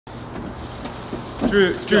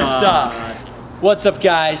Drew, stop. What's up,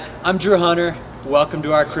 guys? I'm Drew Hunter. Welcome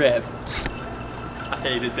to our crib. I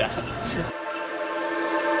hated that.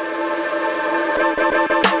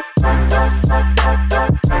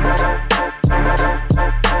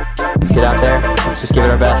 Let's get out there. Let's just give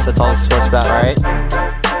it our best. That's all this sport's about, all right?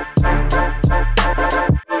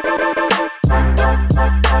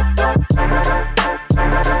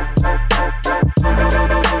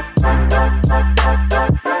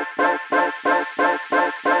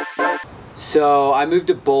 So I moved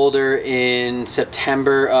to Boulder in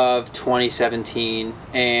September of 2017,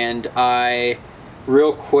 and I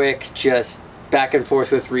real quick just back and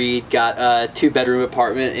forth with Reed got a 2-bedroom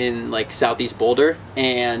apartment in like southeast Boulder,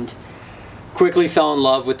 and quickly fell in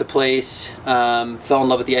love with the place. Fell in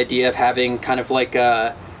love with the idea of having kind of like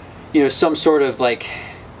a, you know, some sort of like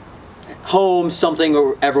home, something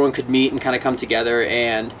where everyone could meet and kind of come together.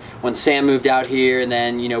 And when Sam moved out here, and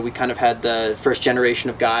then, you know, we kind of had the first generation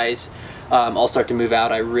of guys all start to move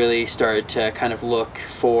out, I really started to kind of look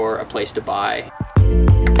for a place to buy.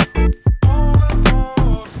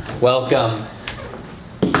 Welcome.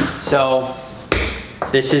 So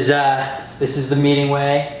this is the meeting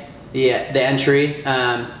way, the entry.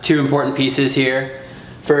 2 important pieces here.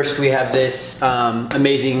 First, we have this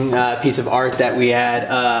amazing piece of art that we had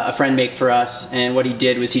a friend make for us, and what he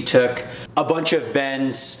did was he took a bunch of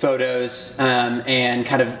Ben's photos and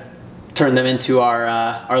kind of turned them into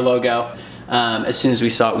our logo. As soon as we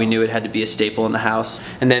saw it, we knew it had to be a staple in the house.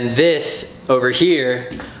 And then this over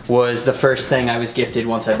here was the first thing I was gifted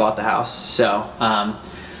once I bought the house. So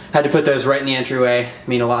had to put those right in the entryway.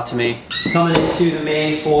 Mean a lot to me. Coming into the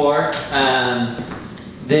main floor,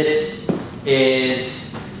 this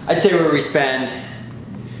is, I'd say, where we spend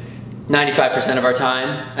 95% of our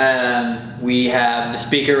time. We have the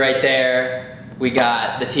speaker right there. We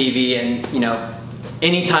got the TV, and you know,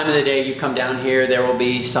 any time of the day you come down here, there will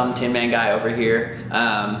be some Tinman guy over here,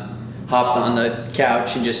 hopped on the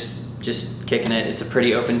couch and just kicking it. It's a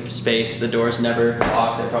pretty open space. The door's never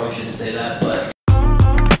locked. I probably shouldn't say that, but.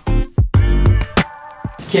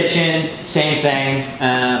 Kitchen, same thing.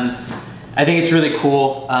 I think it's really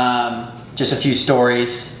cool. Just a few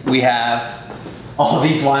stories. We have all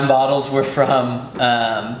these wine bottles were from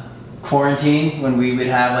quarantine, when we would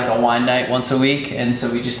have like a wine night once a week, and so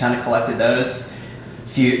we just kind of collected those.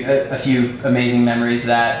 A few amazing memories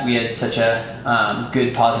that we had such a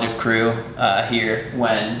good positive crew here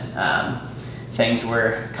when things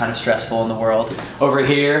were kind of stressful in the world. Over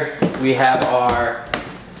here we have our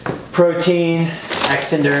protein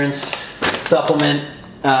X endurance supplement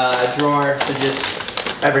drawer, so just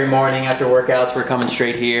every morning after workouts we're coming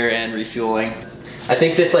straight here and refueling. I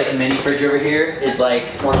think this like mini fridge over here is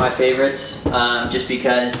like one of my favorites, just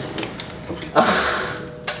because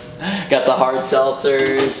got the hard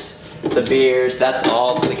seltzers, the beers. That's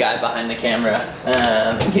all the guy behind the camera,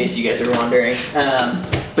 in case you guys are wondering.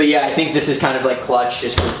 But yeah, I think this is kind of like clutch,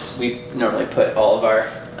 just because we normally put all of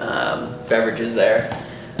our beverages there.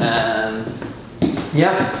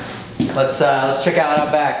 Yeah, let's check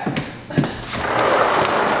out back.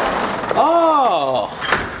 Oh,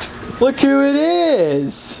 look who it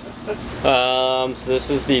is! So this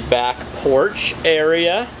is the back porch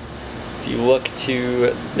area. If you look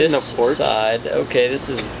to this side, okay, this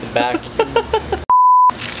is the back.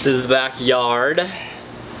 This is the backyard.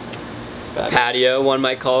 Patio, one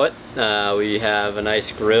might call it. We have a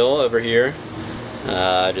nice grill over here.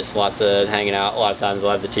 Just lots of hanging out. A lot of times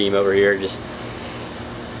we'll have the team over here just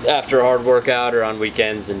after a hard workout or on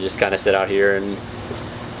weekends, and just kind of sit out here and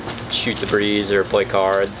shoot the breeze or play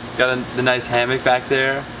cards. Got the nice hammock back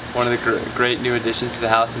there. One of the great new additions to the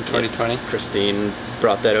house in 2020. Yeah. Christine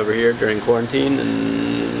brought that over here during quarantine,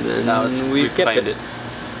 and now we've claimed it.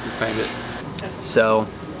 We've claimed it. So,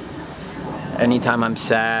 anytime I'm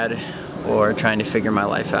sad or trying to figure my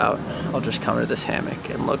life out, I'll just come to this hammock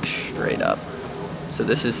and look straight up. So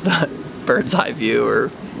this is the bird's eye view or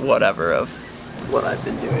whatever of what I've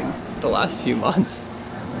been doing the last few months.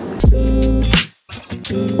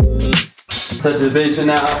 So to the basement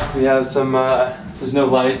now, we have some, there's no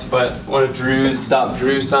lights, but one of Drew's Stop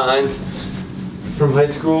Drew signs from high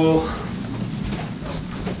school.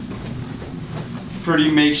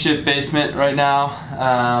 Pretty makeshift basement right now.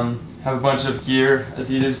 Have a bunch of gear,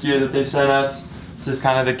 Adidas gear that they sent us. This is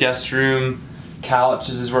kind of the guest room couch.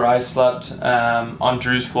 This is where I slept on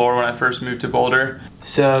Drew's floor when I first moved to Boulder.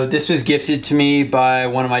 So this was gifted to me by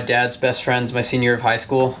one of my dad's best friends my senior year of high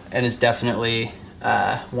school, and is definitely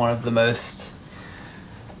one of the most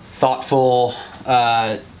thoughtful,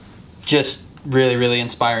 just really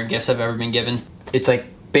inspiring gifts I've ever been given. It's like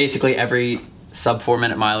basically every sub 4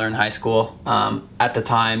 minute miler in high school at the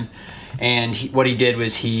time, and what he did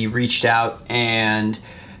was he reached out and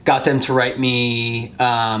got them to write me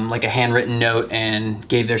like a handwritten note and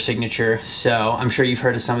gave their signature. So I'm sure you've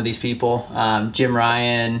heard of some of these people. Jim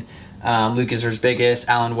Ryan, Lucas Biggest,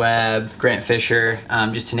 Alan Webb, Grant Fisher,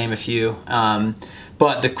 just to name a few.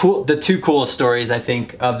 But the two coolest stories I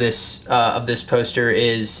think of this poster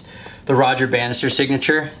is the Roger Bannister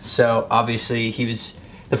signature. So obviously he was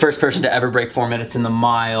the first person to ever break 4 minutes in the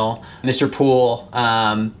mile. Mr. Poole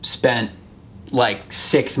spent like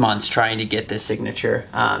 6 months trying to get this signature.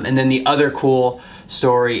 And then the other cool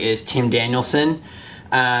story is Tim Danielson.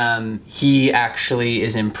 He actually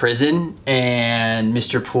is in prison, and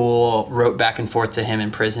Mr. Poole wrote back and forth to him in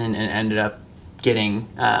prison and ended up getting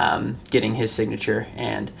his signature,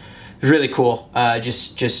 and it was really cool.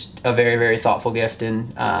 Just a very, very thoughtful gift,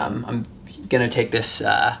 and I'm gonna take this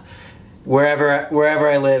wherever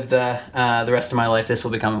I live the rest of my life. This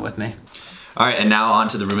will be coming with me. All right, and now on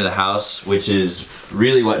to the room of the house, which is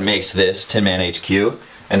really what makes this Tinman HQ,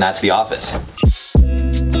 and that's the office.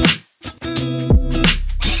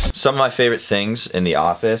 Some of my favorite things in the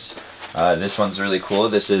office, this one's really cool.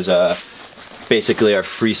 This is basically our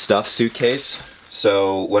free stuff suitcase.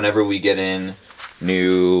 So whenever we get in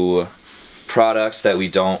new products that we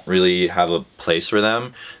don't really have a place for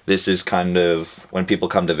them, this is kind of, when people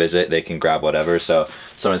come to visit, they can grab whatever. So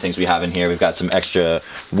some of the things we have in here, we've got some extra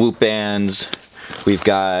Whoop bands, we've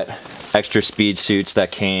got extra speed suits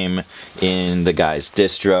that came in the guy's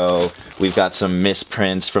distro, we've got some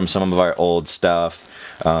misprints from some of our old stuff.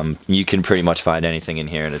 You can pretty much find anything in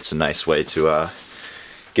here, and it's a nice way to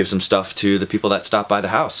give some stuff to the people that stop by the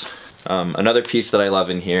house. Another piece that I love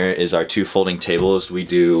in here is our 2 folding tables. We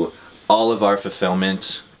do all of our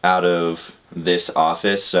fulfillment out of this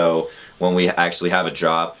office, so when we actually have a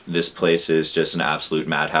drop, this place is just an absolute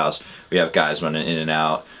madhouse. We have guys running in and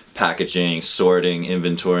out, packaging, sorting,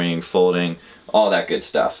 inventorying, folding, all that good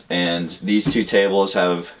stuff. And these 2 tables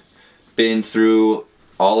have been through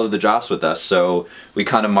all of the drops with us, so we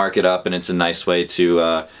kind of mark it up, and it's a nice way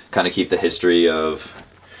to kind of keep the history of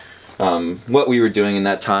what we were doing in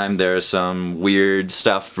that time. There's some weird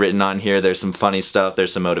stuff written on here, there's some funny stuff,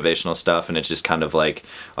 there's some motivational stuff, and it's just kind of like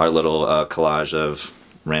our little collage of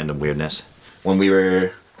random weirdness. When we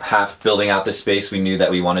were half building out this space, we knew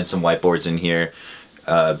that we wanted some whiteboards in here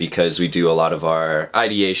because we do a lot of our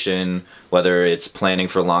ideation, whether it's planning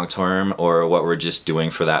for long term or what we're just doing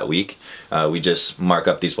for that week. We just mark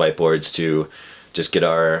up these whiteboards to just get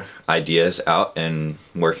our ideas out and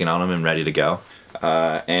working on them and ready to go.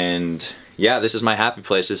 And yeah, this is my happy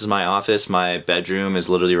place. This is my office. My bedroom is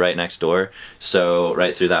literally right next door, so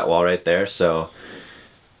right through that wall right there. So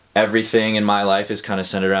everything in my life is kind of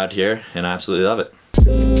centered around here, and I absolutely love it.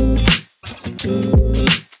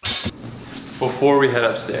 Before we head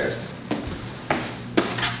upstairs,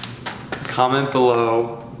 comment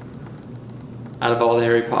below, out of all the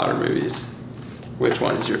Harry Potter movies, which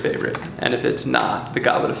one is your favorite? And if it's not The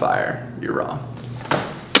Goblet of Fire, you're wrong.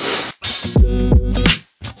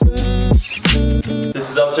 This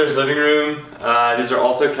is upstairs living room. These are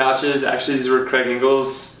also couches. Actually, these were Craig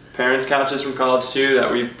Ingles' parents' couches from college too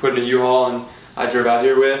that we put in a U-Haul and I drove out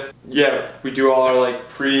here with. Yeah, we do all our like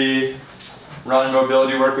pre-run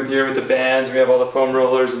mobility work with here with the bands. We have all the foam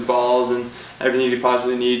rollers and balls and everything you could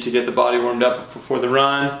possibly need to get the body warmed up before the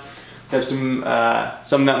run. We have some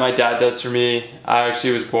something that my dad does for me. I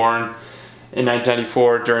actually was born in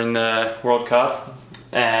 1994 during the World Cup,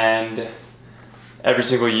 and every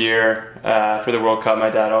single year for the World Cup, my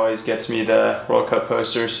dad always gets me the World Cup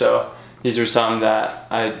poster, so these are some that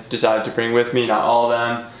I decided to bring with me, not all of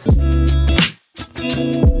them.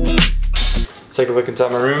 Let's take a look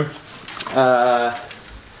inside my room.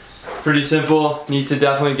 Pretty simple. Need to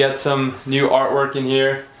definitely get some new artwork in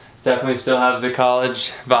here. Definitely still have the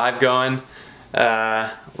college vibe going.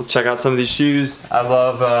 We'll check out some of these shoes. I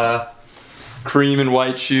love cream and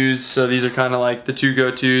white shoes, so these are kind of like the 2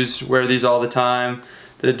 go-tos. Wear these all the time.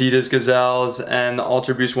 The Adidas Gazelles and the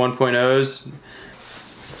Ultra Boost 1.0s.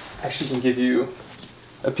 I actually can give you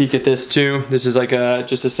a peek at this too. This is like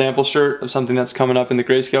just a sample shirt of something that's coming up in the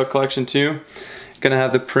Grayscale collection too. Gonna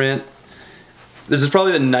have the print. This is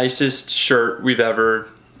probably the nicest shirt we've ever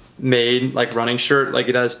made, like running shirt. Like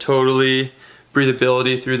it has totally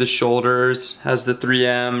breathability through the shoulders, has the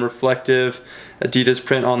 3M reflective Adidas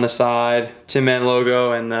print on the side, Tinman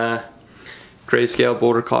logo, and the Grayscale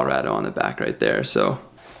Boulder, Colorado on the back right there. So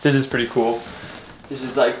this is pretty cool. This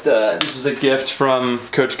is like this was a gift from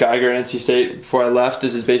Coach Geiger at NC State before I left.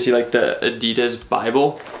 This is basically like the Adidas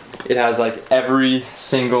Bible. It has like every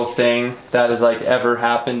single thing that has like ever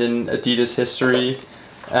happened in Adidas history.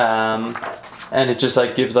 and it just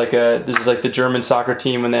like gives like this is like the German soccer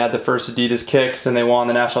team when they had the first Adidas kicks and they won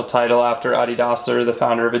the national title after Adi Dassler, the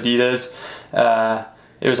founder of Adidas.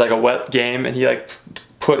 It was like a wet game, and he like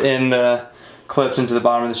put in the clips into the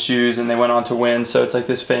bottom of the shoes, and they went on to win. So it's like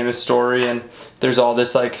this famous story, and there's all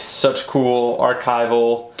this like such cool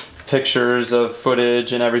archival pictures of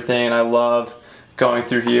footage and everything, and I love going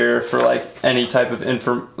through here for like any type of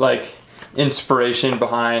inspiration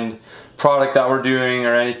behind product that we're doing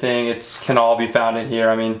or anything. It can all be found in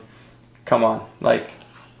here. I mean, come on, like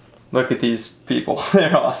look at these people.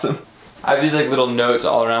 They're awesome. I have these like little notes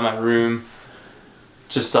all around my room,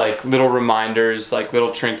 just like little reminders, like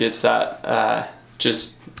little trinkets that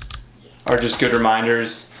just are just good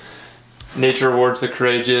reminders. Nature rewards the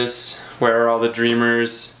courageous, where are all the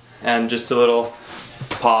dreamers, and just a little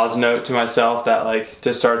pause note to myself that like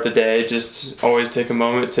to start the day, just always take a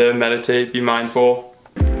moment to meditate, be mindful.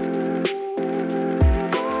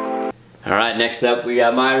 All right, next up we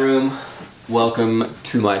got my room. Welcome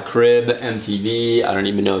to my crib, MTV. I don't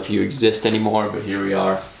even know if you exist anymore, but here we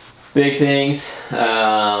are. Big things.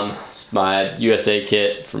 It's my USA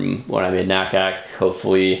kit from when I made NACAC.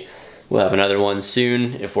 Hopefully we'll have another one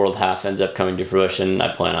soon. If World Half ends up coming to fruition,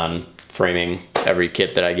 I plan on framing every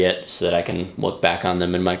kit that I get so that I can look back on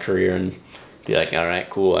them in my career and be like, all right,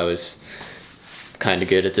 cool, I was kind of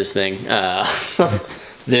good at this thing.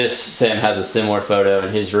 This, Sam has a similar photo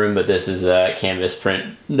in his room, but this is a canvas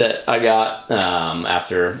print that I got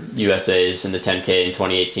after USA's in the 10K in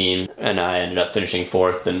 2018, and I ended up finishing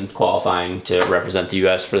 4th and qualifying to represent the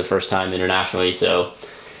US for the first time internationally, so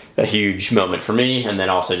a huge moment for me, and then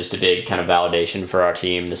also just a big kind of validation for our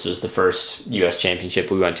team. This was the first US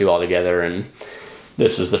championship we went to all together, and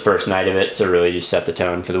this was the first night of it, so really just set the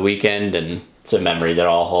tone for the weekend, and it's a memory that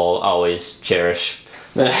I'll always cherish.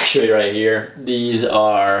 Actually right here, these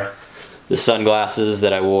are the sunglasses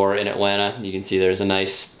that I wore in Atlanta. You can see there's a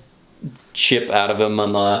nice chip out of them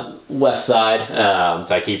on the left side,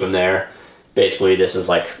 so I keep them there. Basically, this is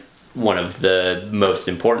like one of the most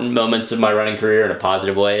important moments of my running career in a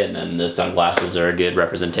positive way, and then the sunglasses are a good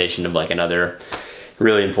representation of like another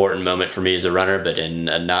really important moment for me as a runner, but in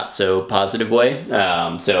a not so positive way.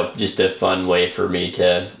 So just a fun way for me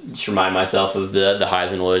to just remind myself of the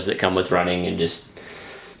highs and lows that come with running, and just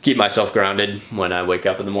keep myself grounded when I wake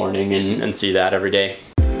up in the morning and see that every day.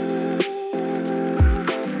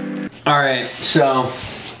 All right, so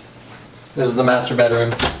this is the master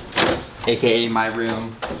bedroom, AKA my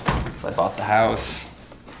room. I bought the house,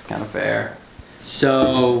 kind of fair.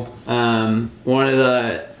 So one of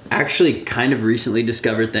the actually kind of recently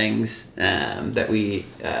discovered things that we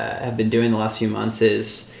have been doing the last few months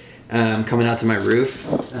is coming out to my roof.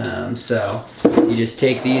 So you just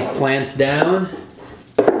take these plants down,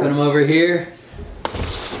 put them over here.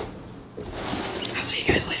 I'll see you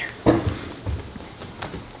guys later.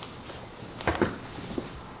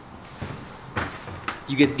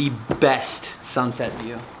 You get the best sunset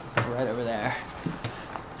view right over there.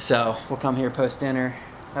 So we'll come here post dinner,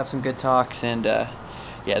 have some good talks, and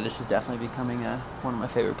yeah, this is definitely becoming one of my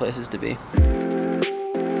favorite places to be.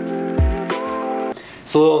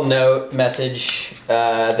 It's a little note message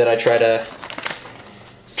that I try to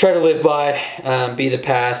live by, be the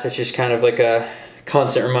path. It's just kind of like a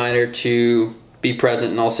constant reminder to be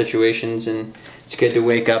present in all situations, and it's good to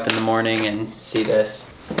wake up in the morning and see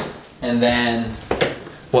this. And then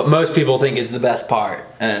what most people think is the best part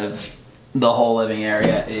of the whole living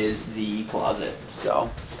area is the closet. So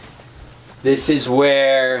this is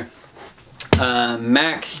where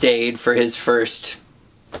Max stayed for his first,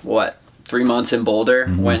 3 months in Boulder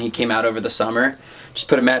when he came out over the summer. Just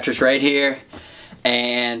put a mattress right here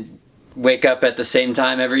and wake up at the same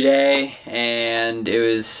time every day, and it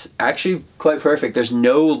was actually quite perfect. There's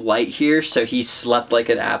no light here, so he slept like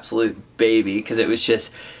an absolute baby because it was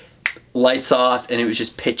just lights off and it was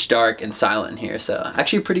just pitch dark and silent in here. So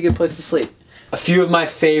actually a pretty good place to sleep. A few of my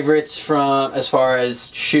favorites from as far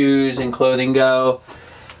as shoes and clothing go.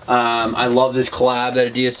 I love this collab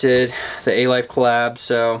that Adidas did, the A-Life collab.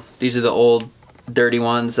 So these are the old dirty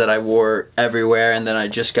ones that I wore everywhere, and then I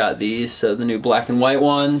just got these, so the new black and white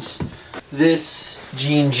ones. This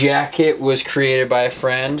jean jacket was created by a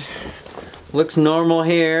friend. Looks normal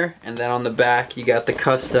here, and then on the back you got the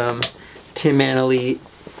custom Tinman Elite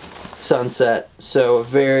sunset. So a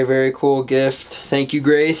very, very cool gift. Thank you,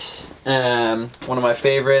 Grace. One of my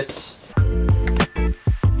favorites.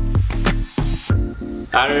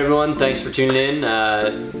 Alright everyone, thanks for tuning in.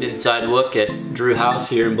 Inside look at Drew House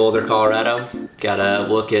here in Boulder, Colorado. Got a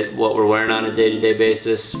look at what we're wearing on a day-to-day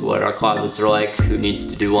basis, what our closets are like, who needs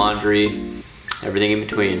to do laundry, everything in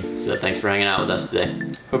between. So thanks for hanging out with us today.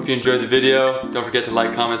 Hope you enjoyed the video. Don't forget to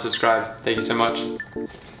like, comment, subscribe. Thank you so much.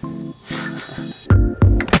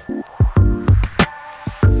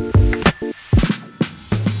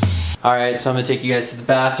 All right, so I'm gonna take you guys to the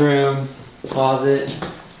bathroom, closet.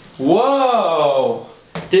 Whoa!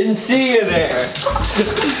 Didn't see you there.